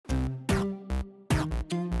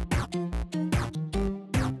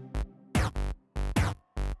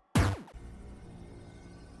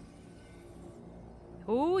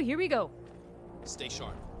here we go. Stay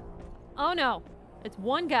sharp. Oh no, it's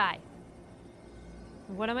one guy.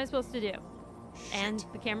 What am I supposed to do? Shit. And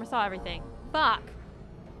the camera saw everything. Fuck.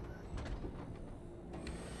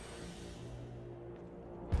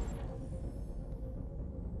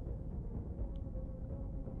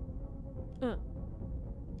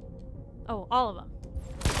 Oh, all of them.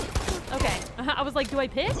 Okay. I was like, do I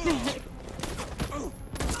pick?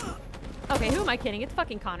 Okay, who am I kidding? It's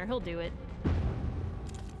fucking Connor. He'll do it.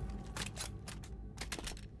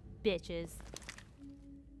 Bitches.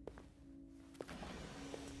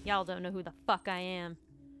 Y'all don't know who the fuck I am.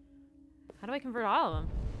 How do I convert all of them?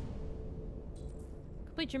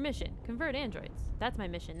 Complete your mission. Convert androids. That's my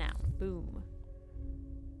mission now. Boom.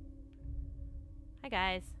 Hi,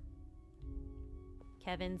 guys.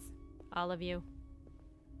 Kevins. All of you.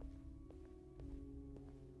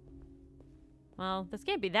 Well, this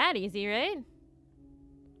can't be that easy, right?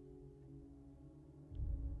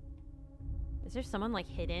 Is there someone, like,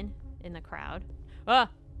 hidden in the crowd? Ah!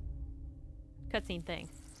 Cutscene thing.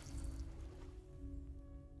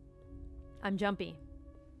 I'm jumpy.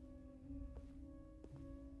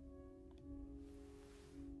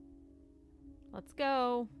 Let's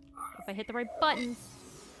go. If I hit the right buttons.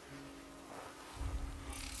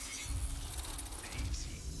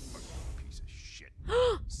 Piece of shit.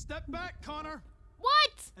 Step back, Connor,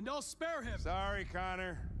 What? and I'll spare him. Sorry,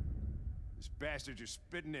 Connor. This bastard's your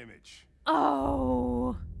spitting image.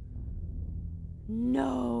 Oh.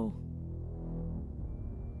 No.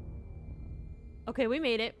 Okay, we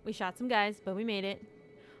made it. We shot some guys, but we made it.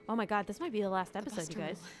 Oh my god, this might be the last episode, you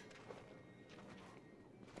guys.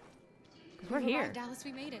 'Cause we're here. Right, Dallas,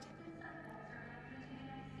 we made it.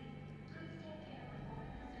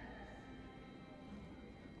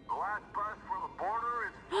 The last bus for the border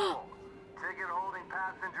is full. Ticket holding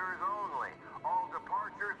passengers only. All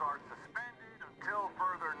departures are suspended until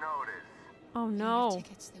further notice. Oh We no. have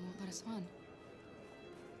tickets. They won't let us on.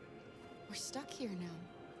 We're stuck here now.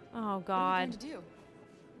 Oh What are god. we going to do?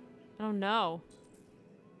 I don't know.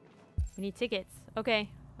 We need tickets. Okay.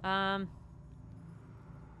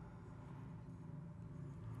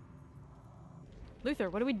 Luther,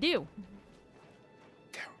 what do we do?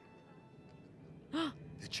 Carol.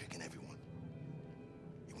 They're checking everyone.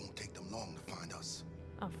 It won't take them long to find us.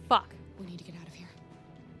 Oh fuck. We need to get out of here.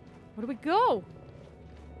 Where do we go?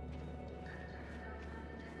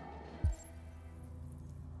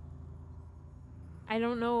 I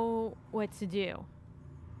don't know what to do.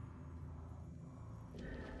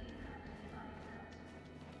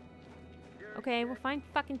 Okay, we'll find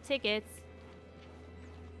fucking tickets.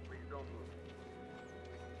 Please don't move.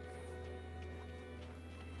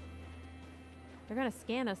 They're gonna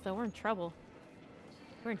scan us though. We're in trouble.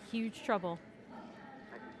 We're in huge trouble.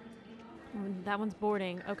 Oh, that one's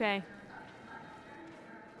boarding. Okay.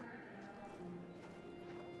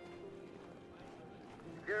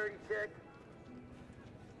 Security check.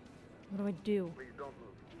 What do I do? Please don't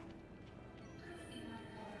move.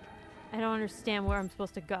 I don't understand where I'm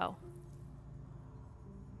supposed to go.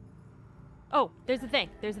 Oh, there's the thing.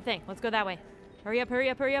 There's the thing. Let's go that way. Hurry up, hurry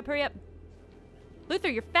up, hurry up, hurry up. Luther,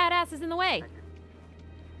 your fat ass is in the way.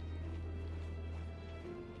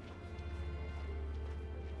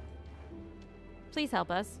 Please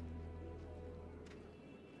help us.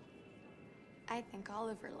 I think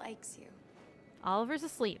Oliver likes you. Oliver's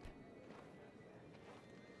asleep.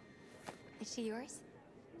 Is she yours?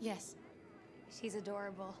 Yes. She's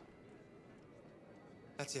adorable.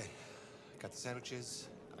 That's it. Got the sandwiches.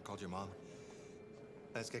 I called your mom.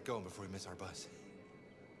 Let's get going before we miss our bus.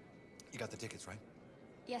 You got the tickets, right?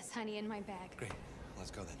 Yes, honey, in my bag. Great.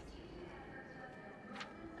 Let's go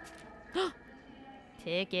then.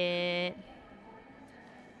 Ticket.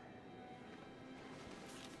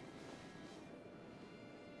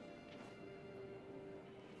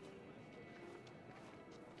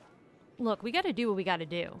 Look, we gotta do what we gotta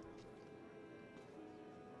do.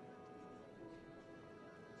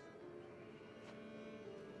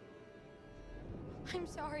 I'm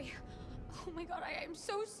sorry. Oh my god, I'm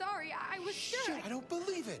so sorry. I was sure. Shit, I don't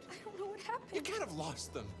believe it. I don't know what happened. You can't have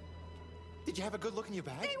lost them. Did you have a good look in your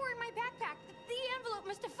bag? They were in my backpack. The envelope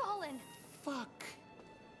must have fallen. Fuck.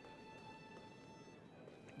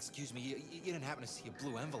 Excuse me, you didn't happen to see a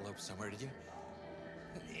blue envelope somewhere, did you?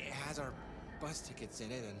 It has our bus tickets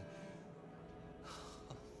in it and...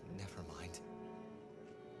 Never mind.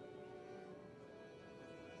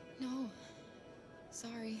 No.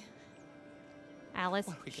 Sorry. Alice,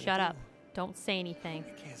 What are we gonna shut do? up. Don't say anything.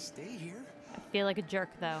 We can't stay here. I feel like a jerk,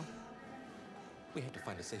 though. We have to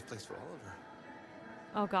find a safe place for Oliver.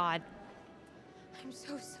 Oh, God. I'm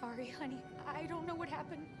so sorry, honey. I don't know what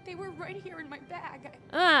happened. They were right here in my bag.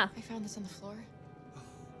 Ah! I found this on the floor.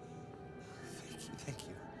 Thank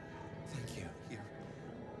you. Thank you.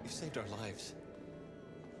 You've saved our lives.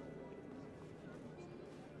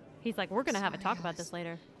 He's like, we're gonna have a Sorry, talk about Alice. this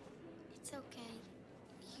later. It's okay.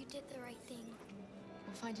 You did the right thing.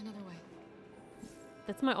 We'll find another way.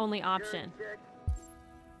 That's my only option.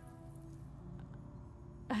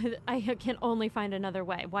 I can only find another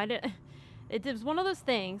way. Why did... It was one of those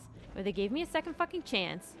things where they gave me a second fucking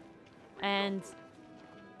chance, and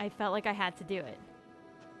I felt like I had to do it.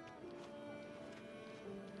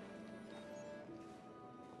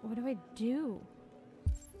 What do I do?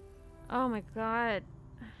 Oh my god.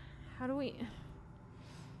 How do we...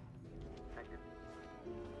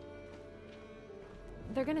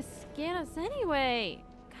 They're gonna scan us anyway.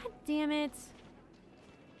 God damn it.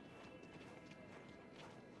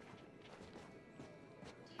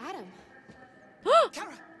 Adam.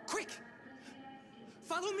 Kara, quick!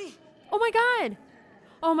 Follow me! Oh my god.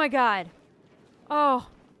 Oh my god. Oh.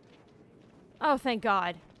 Oh, thank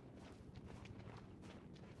God.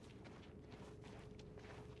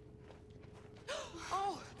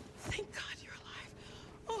 Oh, thank God you're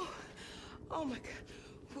alive. Oh my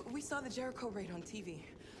God. We saw the Jericho raid on TV.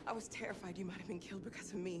 I was terrified you might have been killed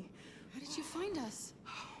because of me. How did you find us?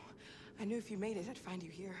 I knew if you made it, I'd find you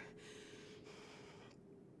here.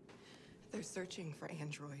 They're searching for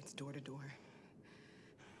androids door to door.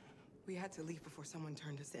 We had to leave before someone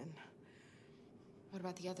turned us in. What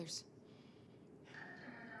about the others?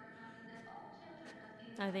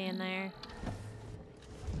 Are they in there?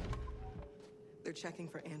 They're checking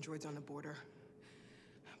for androids on the border.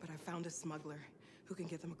 But I found a smuggler who can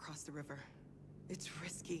get them across the river. It's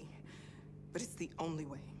risky, but it's the only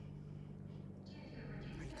way.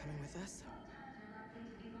 Are you coming with us?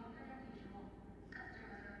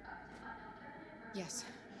 Yes.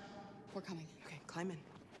 We're coming. Okay, climb in.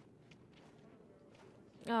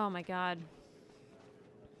 Oh my God.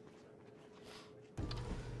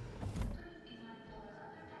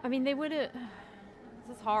 I mean, they would have...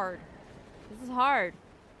 This is hard. This is hard.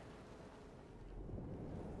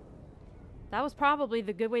 That was probably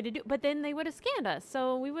the good way to do... But then they would have scanned us,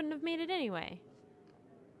 so we wouldn't have made it anyway.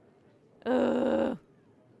 Ugh.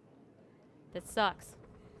 That sucks.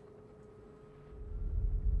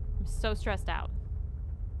 I'm so stressed out.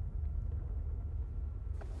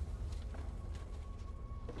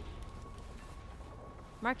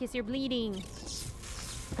 Marcus, you're bleeding.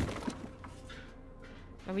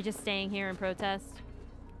 Are we just staying here in protest?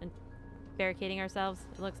 And barricading ourselves,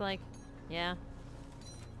 it looks like? Yeah.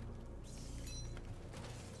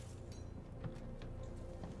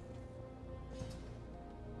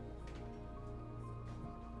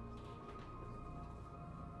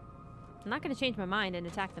 I'm not gonna change my mind and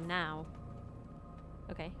attack them now.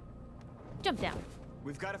 Okay. Jump down.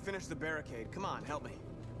 We've got to finish the barricade. Come on, help me.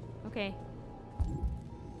 Okay.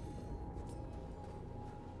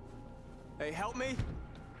 Hey, help me!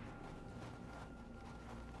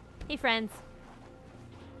 Hey, friends.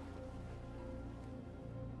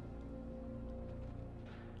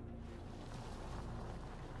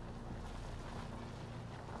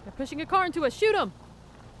 They're pushing a car into us. Shoot them!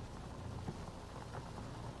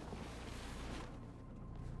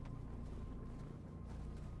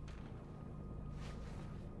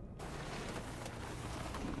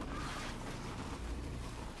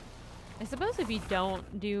 I suppose if you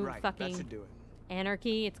don't do Right, that fucking should do it.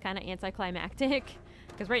 anarchy, it's kind of anticlimactic.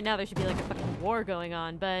 Because right now there should be like a fucking war going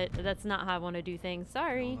on, but that's not how I want to do things.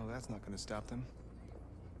 Sorry. Oh, no, that's not going to stop them.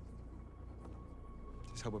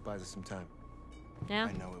 Just hope it buys us some time. Yeah.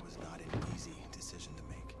 I know it was not an easy decision to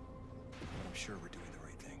make, but I'm sure we're doing the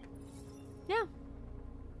right thing. Yeah.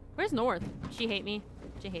 Where's North? She hate me.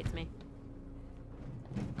 She hates me.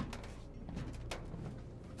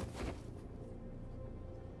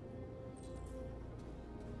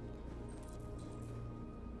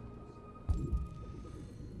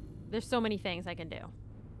 There's so many things I can do.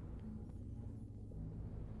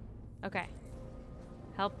 Okay.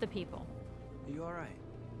 Help the people. Are you alright?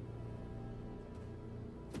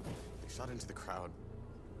 They shot into the crowd.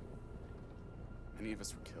 Many of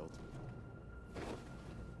us were killed.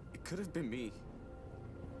 It could have been me.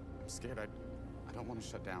 I'm scared. I don't want to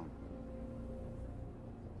shut down.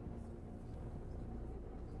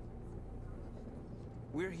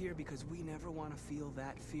 We're here because we never want to feel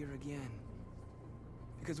that fear again.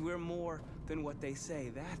 Because we're more than what they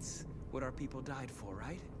say. That's what our people died for,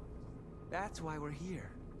 right? That's why we're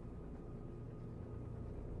here.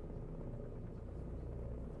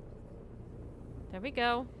 There we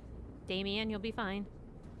go. Damien, you'll be fine.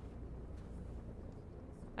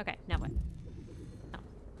 Okay, now what?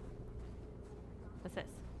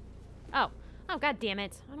 Oh, god damn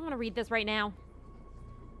it. I don't want to read this right now.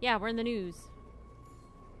 Yeah, we're in the news.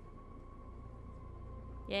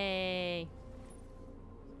 Yay.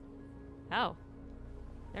 Oh.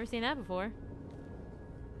 Never seen that before.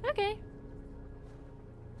 Okay.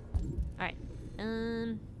 Alright.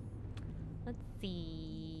 Let's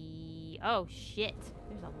see. Oh, shit.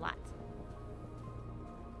 There's a lot.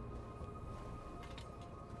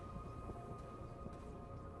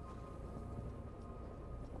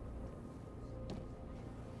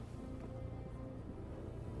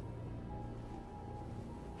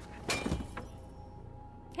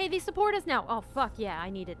 Hey, they support us now. Oh, fuck yeah, I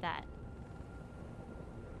needed that.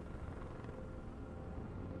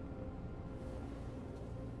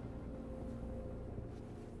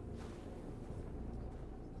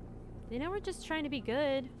 They know we're just trying to be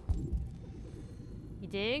good. You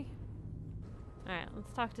dig? Alright,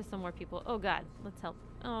 let's talk to some more people. Oh god, let's help.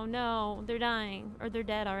 Oh no, they're dying. Or they're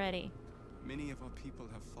dead already. Many of our people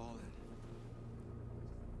have fallen.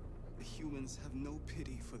 The humans have no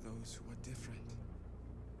pity for those who are different.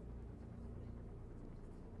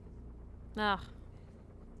 Ugh.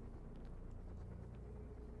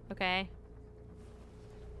 Okay.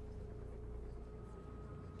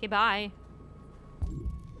 Okay, bye.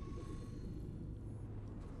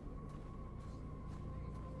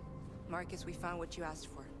 Marcus, we found what you asked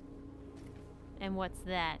for. And what's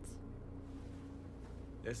that?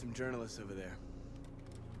 There's some journalists over there.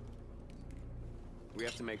 We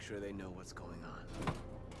have to make sure they know what's going on.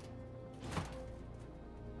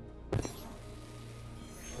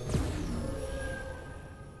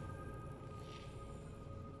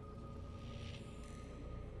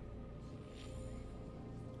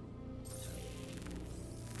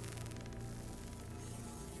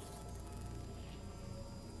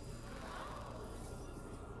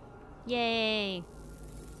 Yay.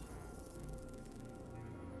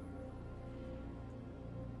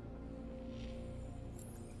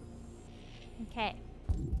 Okay.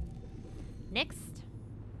 Next.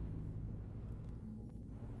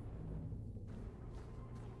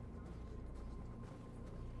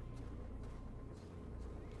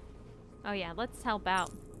 Oh yeah, let's help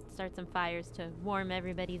out. Start some fires to warm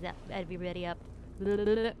everybody up.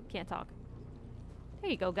 Can't talk.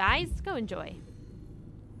 There you go, guys. Go enjoy.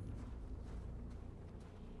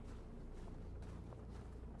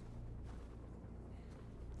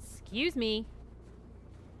 Excuse me.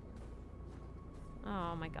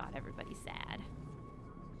 Oh my god, everybody's sad.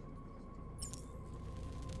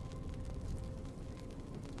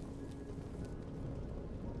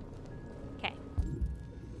 Okay.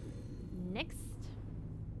 Next.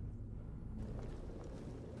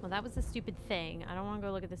 Well, that was a stupid thing. I don't want to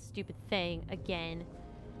go look at this stupid thing again.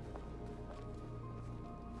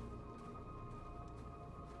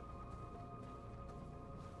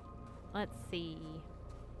 Let's see.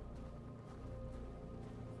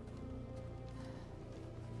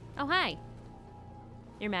 Oh, hi.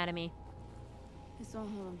 You're mad at me. This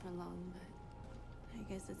won't hold him for long, but I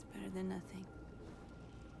guess it's better than nothing.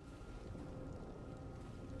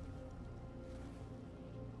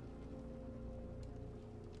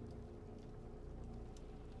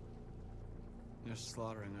 They're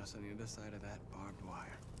slaughtering us on the other side of that barbed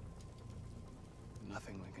wire.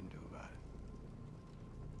 Nothing we can do about it.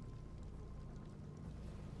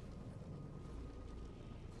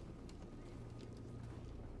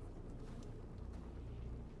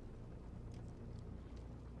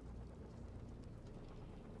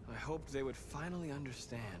 I hoped they would finally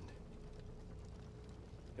understand.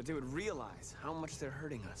 That they would realize how much they're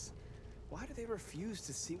hurting us. Why do they refuse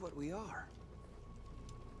to see what we are?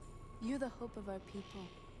 You're the hope of our people.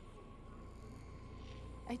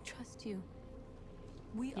 I trust you.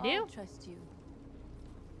 We all trust you.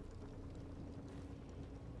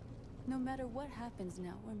 No matter what happens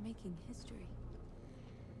now, we're making history.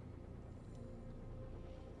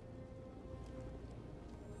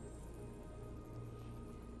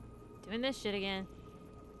 Doing this shit again.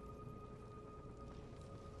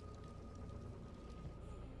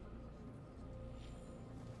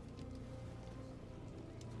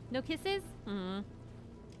 No kisses?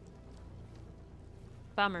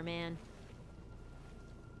 Bummer, man.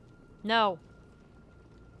 No.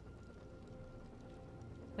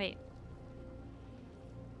 Wait.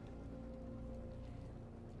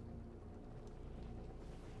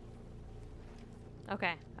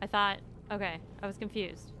 Okay. Okay. I was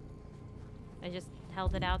confused. I just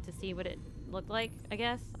held it out to see what it looked like, I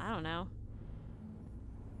guess. I don't know.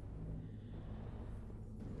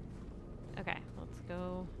 Okay, let's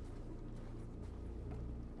go.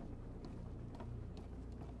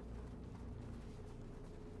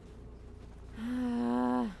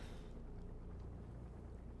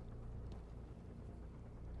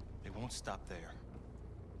 won't stop there.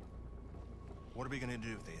 What are we gonna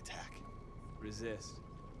do if they attack? Resist.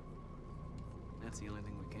 That's the only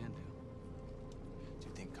thing we can do. Do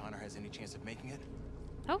you think Connor has any chance of making it?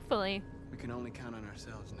 Hopefully. We can only count on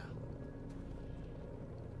ourselves now.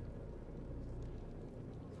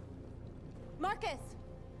 Marcus!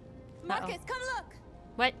 Marcus, come look!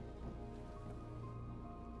 What?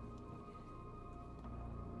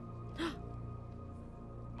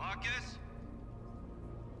 Marcus?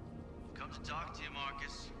 Come to talk to you,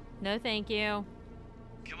 Marcus. No, thank you.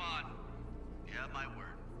 Come on. You have my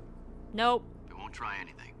word. Nope. We won't try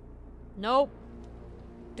anything. Nope.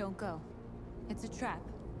 Don't go. It's a trap.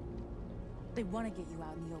 They want to get you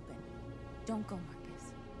out in the open. Don't go,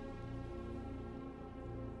 Marcus.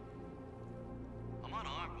 I'm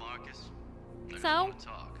unarmed, Marcus. I just So? want to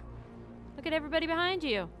talk. Look at everybody behind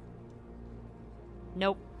you.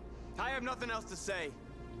 Nope. I have nothing else to say.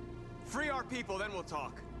 Free our people, then we'll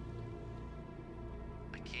talk.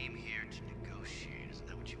 I came here to negotiate. Isn't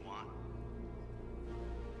that what you want?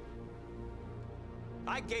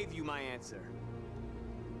 I gave you my answer.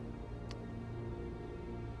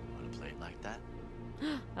 You want to play it like that?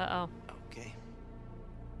 Uh-oh. Okay.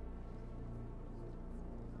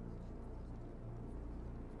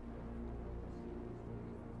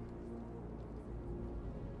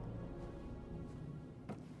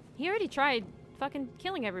 He already tried fucking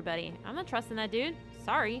killing everybody. I'm not trusting that dude.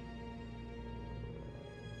 Sorry.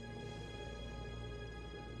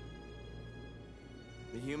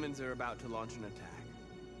 The humans are about to launch an attack.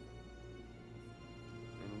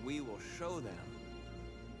 And we will show them.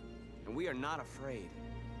 And we are not afraid.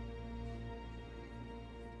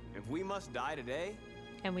 If we must die today,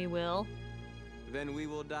 And we will. then we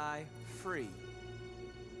will die free.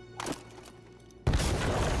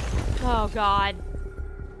 Oh, God.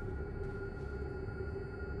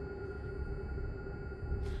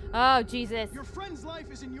 Oh, Jesus. Your friend's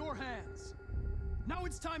life is in your hands. Now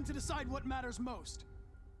it's time to decide what matters most.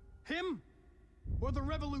 Him or the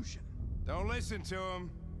revolution? Don't listen to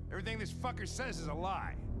him. Everything this fucker says is a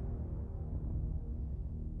lie.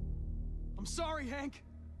 I'm sorry, Hank.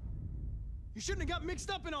 You shouldn't have got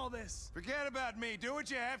mixed up in all this. Forget about me. Do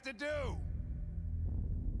what you have to do.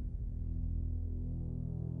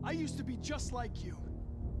 I used to be just like you.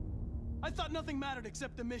 I thought nothing mattered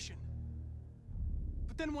except the mission.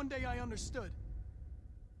 But then one day I understood.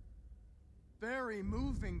 Very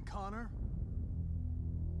moving, Connor.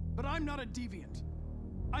 But I'm not a deviant.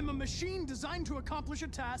 I'm a machine designed to accomplish a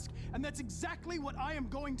task, and that's exactly what I am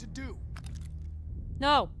going to do.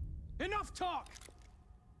 No. Enough talk!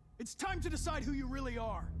 It's time to decide who you really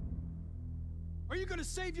are. Are you going to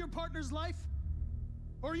save your partner's life?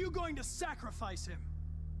 Or are you going to sacrifice him?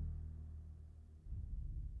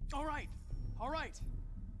 All right.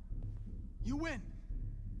 You win.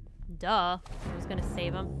 Duh. I was gonna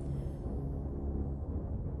save him.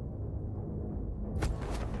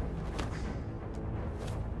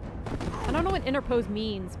 I don't know what interpose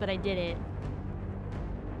means, but I did it.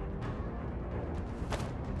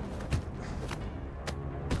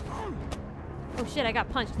 Oh shit, I got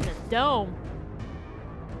punched in the dome.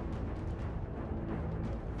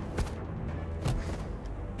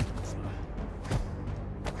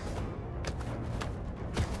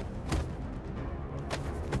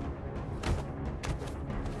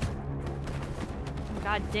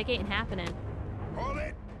 God, dick ain't happening. Hold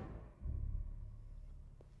it!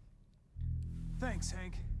 Thanks,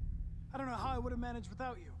 Hank. I don't know how I would have managed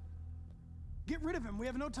without you. Get rid of him. We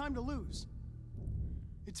have no time to lose.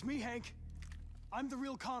 It's me, Hank. I'm the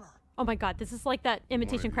real Connor. Oh my god, this is like that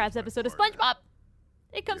Imitation Crabs episode of SpongeBob.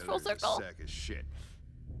 It comes full circle. Sack of shit.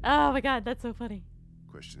 Oh my god, that's so funny.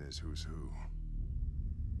 Question is, who's who?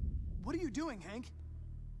 What are you doing, Hank?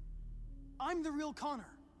 I'm the real Connor.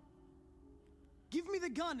 Give me the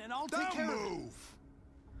gun and I'll take care of it.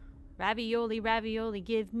 Ravioli, ravioli,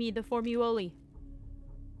 give me the formuoli.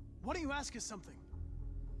 Why don't you ask us something?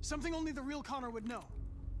 Something only the real Connor would know.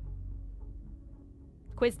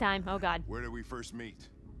 Quiz time. Oh god. Where did we first meet?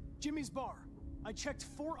 Jimmy's bar. I checked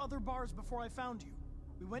 4 other bars before I found you.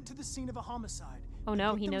 We went to the scene of a homicide. Oh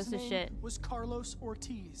no, The he knows victim's his name shit. Was Carlos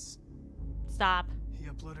Ortiz. Stop. He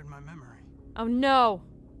uploaded my memory. Oh no.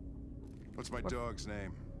 What's my dog's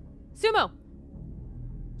name? Sumo.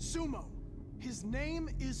 Sumo. His name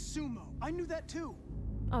is Sumo. I knew that too.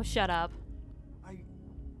 Oh, shut up.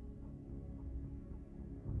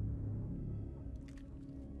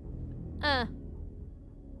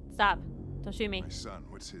 Stop. Don't shoot me. My son,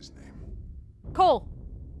 what's his name? Cole.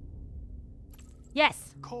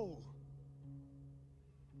 Yes. Cole.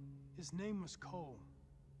 His name was Cole.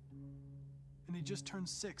 And he just turned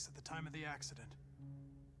 6 at the time of the accident.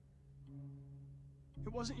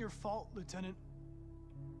 It wasn't your fault, Lieutenant.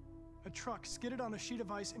 A truck skidded on a sheet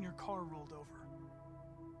of ice and your car rolled over.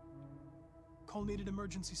 Cole needed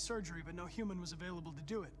emergency surgery, but no human was available to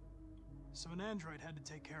do it. So an android had to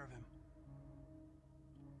take care of him.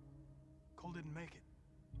 Cole didn't make it.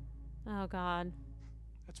 Oh, God.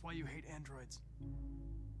 That's why you hate androids.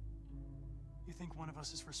 You think one of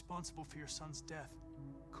us is responsible for your son's death.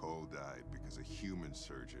 Cole died because a human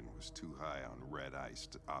surgeon was too high on red ice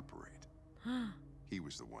to operate. He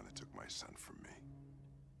was the one that took my son from me.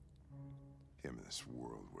 Him in this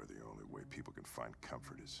world where the only way people can find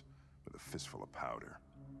comfort is with a fistful of powder.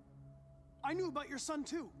 I knew about your son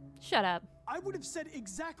too. Shut up. I would have said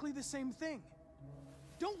exactly the same thing.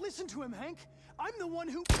 Don't listen to him, Hank. I'm the one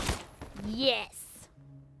who... Yes.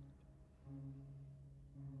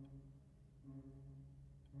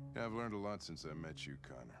 Yeah, I've learned a lot since I met you,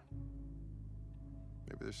 Connor.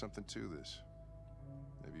 Maybe there's something to this.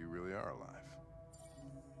 Maybe you really are alive.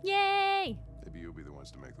 Yay! Maybe you'll be the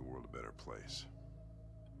ones to make the world a better place.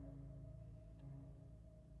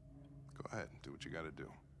 Go ahead and do what you gotta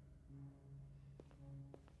do.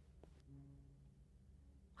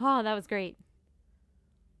 Oh, that was great.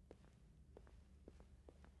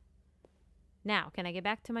 Now, can I get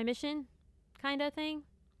back to my mission? Kinda thing?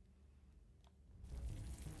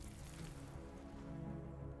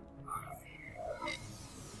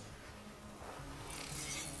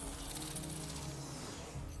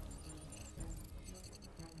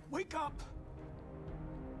 Wake up!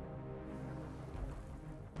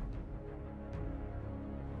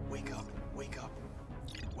 Wake up, wake up.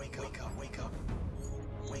 Wake up, wake up, wake up.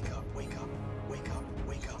 Wake up, wake up, wake up,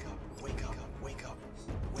 wake up, wake up, wake up,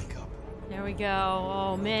 wake up. There we go.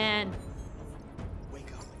 Oh, man.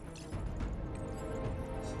 Wake up.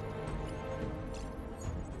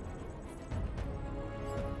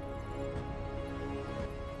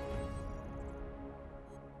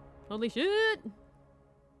 Holy shit!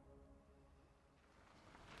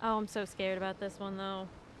 Oh, I'm so scared about this one, though.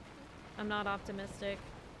 I'm not optimistic.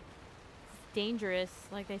 It's dangerous,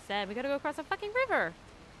 like they said. We gotta go across a fucking river.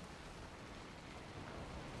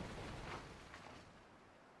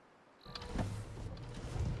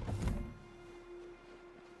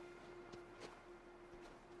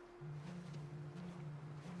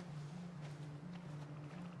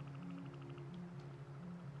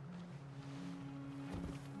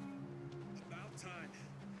 About time.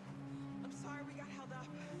 I'm sorry we got held up.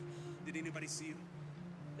 Did anybody see you?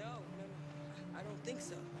 No, I don't think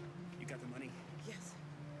so. You got the money? Yes.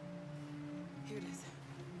 Here it is.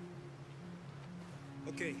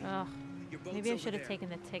 Okay. Ugh. Your boat's Maybe I over should have there. taken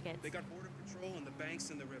the tickets. They got border patrol on the banks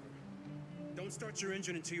and the river. Don't start your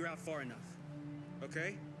engine until you're out far enough.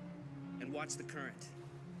 Okay? And watch the current.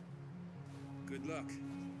 Good luck.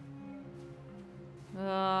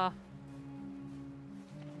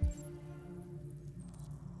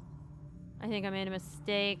 I think I made a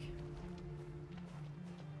mistake.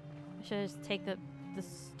 I should just take the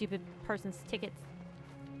stupid person's tickets.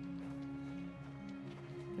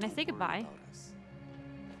 Can I say goodbye?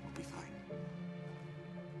 We'll be fine.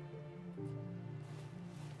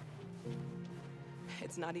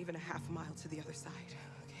 It's not even a half mile to the other side.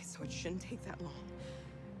 Okay, so it shouldn't take that long.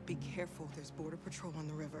 Be careful, there's border patrol on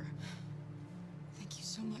the river. Thank you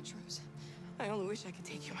so much, Rose. I only wish I could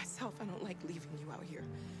take you myself. I don't like leaving you out here.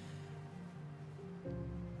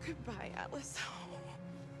 Goodbye, Atlas.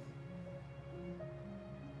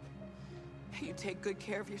 You take good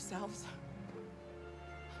care of yourselves.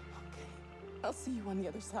 Okay, I'll see you on the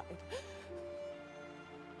other side.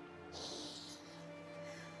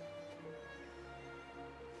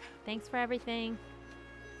 Thanks for everything.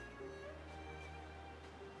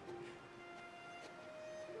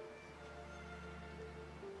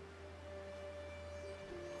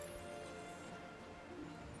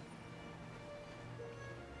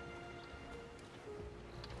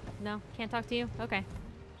 No, can't talk to you? Okay.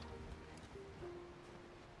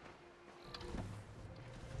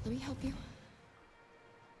 Let me help you.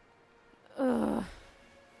 Ugh.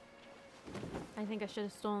 I think I should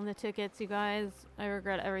have stolen the tickets, you guys. I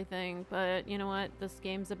regret everything, but you know what? This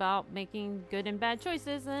game's about making good and bad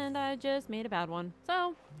choices, and I just made a bad one.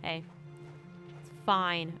 So, hey. It's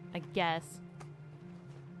fine, I guess.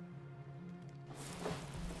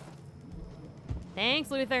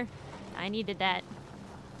 Thanks, Luther. I needed that.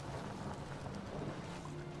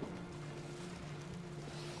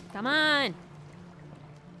 Come on!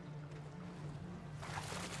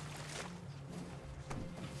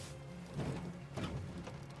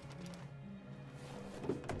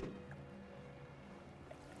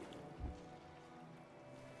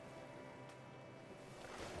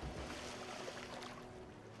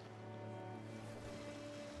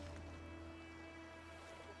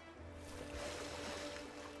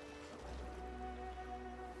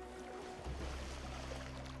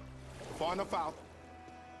 far enough out.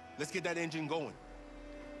 Let's get that engine going.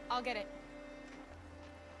 I'll get it.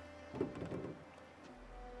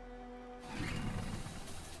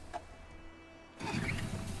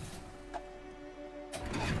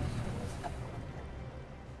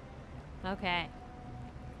 Okay.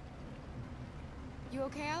 You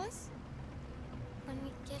okay, Alice? When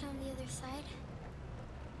we get on the other side,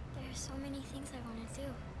 there are so many things I want to do.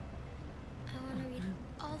 I want to read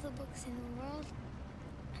all the books in the world,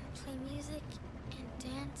 and play music,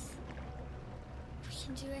 and dance. We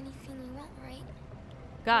can do anything we want, right?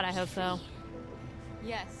 God, I hope so.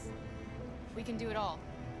 Yes. We can do it all.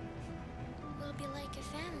 We'll be like a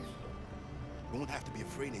family. We won't have to be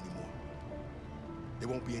afraid anymore. There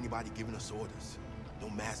won't be anybody giving us orders. No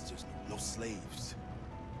masters, no slaves.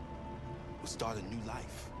 We'll start a new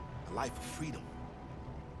life. A life of freedom.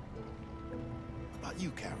 What about you,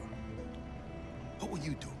 Kara? What will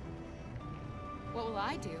you do? What will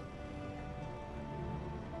I do?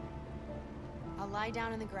 I'll lie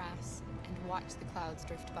down in the grass and watch the clouds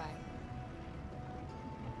drift by.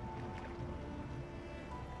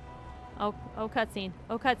 Oh, cutscene.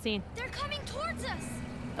 Oh, cutscene. They're coming towards us!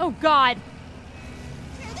 Oh, God.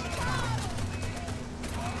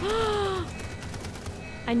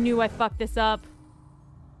 I knew I fucked this up.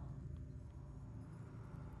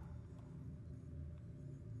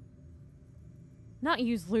 Not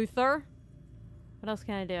use Luther. What else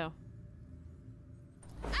can I do?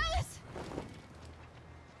 Alice!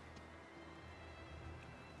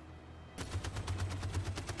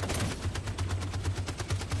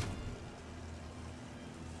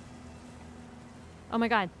 Oh my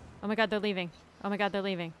God. Oh my God, they're leaving. Oh my God, they're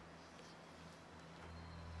leaving.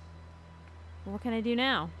 What can I do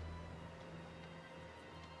now?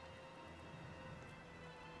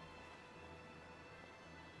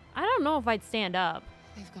 I don't know if I'd stand up.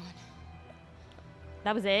 They've gone.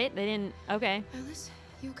 That was it? They didn't... Okay. Alice,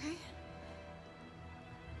 you okay?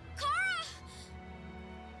 Kara!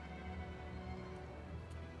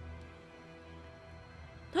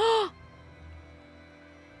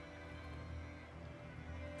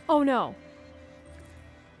 Oh no.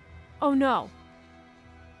 Oh no.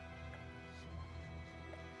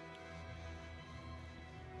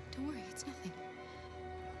 Don't worry, it's nothing.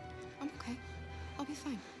 I'm okay. I'll be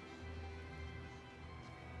fine.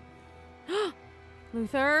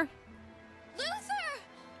 Luther? Luther!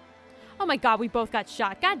 Oh my God, we both got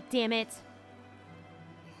shot. God damn it.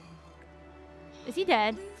 Is he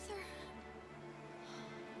dead? Luther.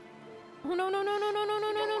 Oh no, no, no, no, no, no,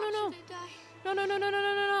 no, no, no, no, no. No, no, no, no, no,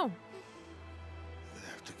 no, no, no. You'll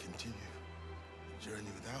have to continue the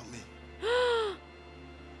journey without me. The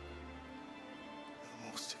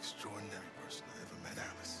most extraordinary person I ever met,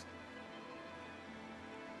 Alice.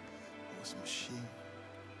 I was a machine.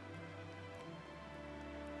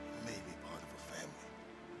 You made me part of a family.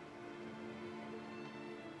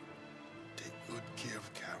 Take good care of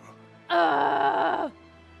Kara.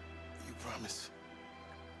 You promise?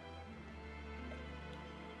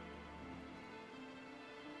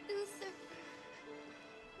 Luther.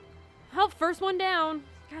 Help, first one down.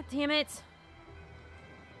 God damn it.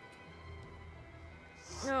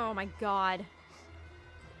 Oh my God.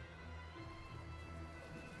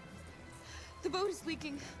 The boat is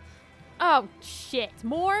leaking. Oh shit.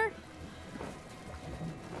 More?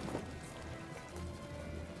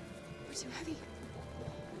 We're too heavy.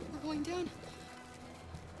 We're going down.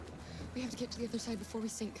 We have to get to the other side before we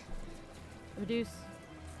sink. Reduce.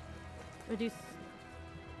 Reduce.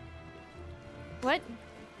 What?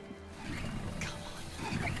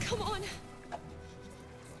 Come on.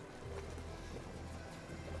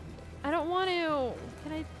 I don't want to.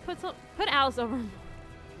 Can I put Alice over him?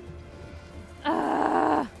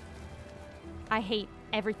 I hate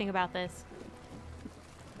everything about this.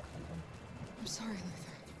 I'm sorry, Luther.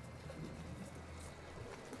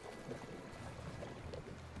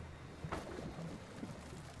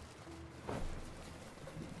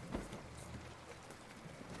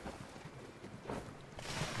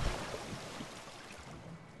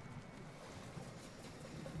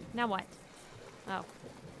 Now what? Oh.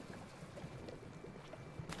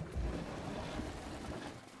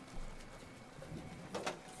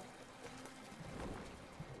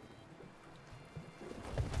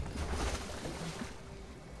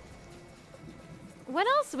 What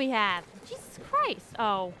else do we have? Jesus Christ.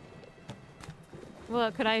 Oh.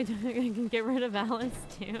 Well, could I get rid of Alice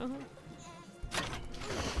too?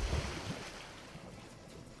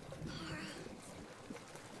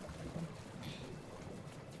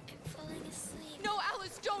 No,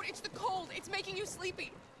 Alice, don't. It's the cold. It's making you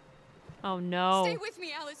sleepy. Oh no. Stay with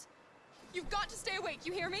me, Alice. You've got to stay awake.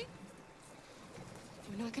 You hear me?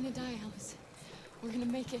 We're not gonna die, Alice. We're gonna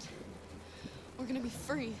make it. We're gonna be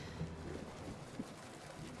free.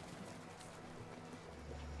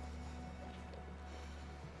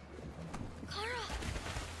 Kara!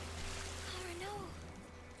 Kara, no.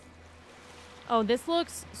 Oh, this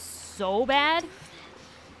looks so bad.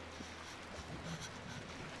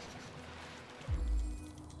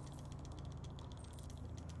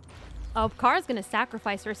 Oh, Kara's gonna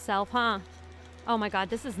sacrifice herself, huh? Oh my god,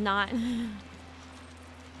 this is not...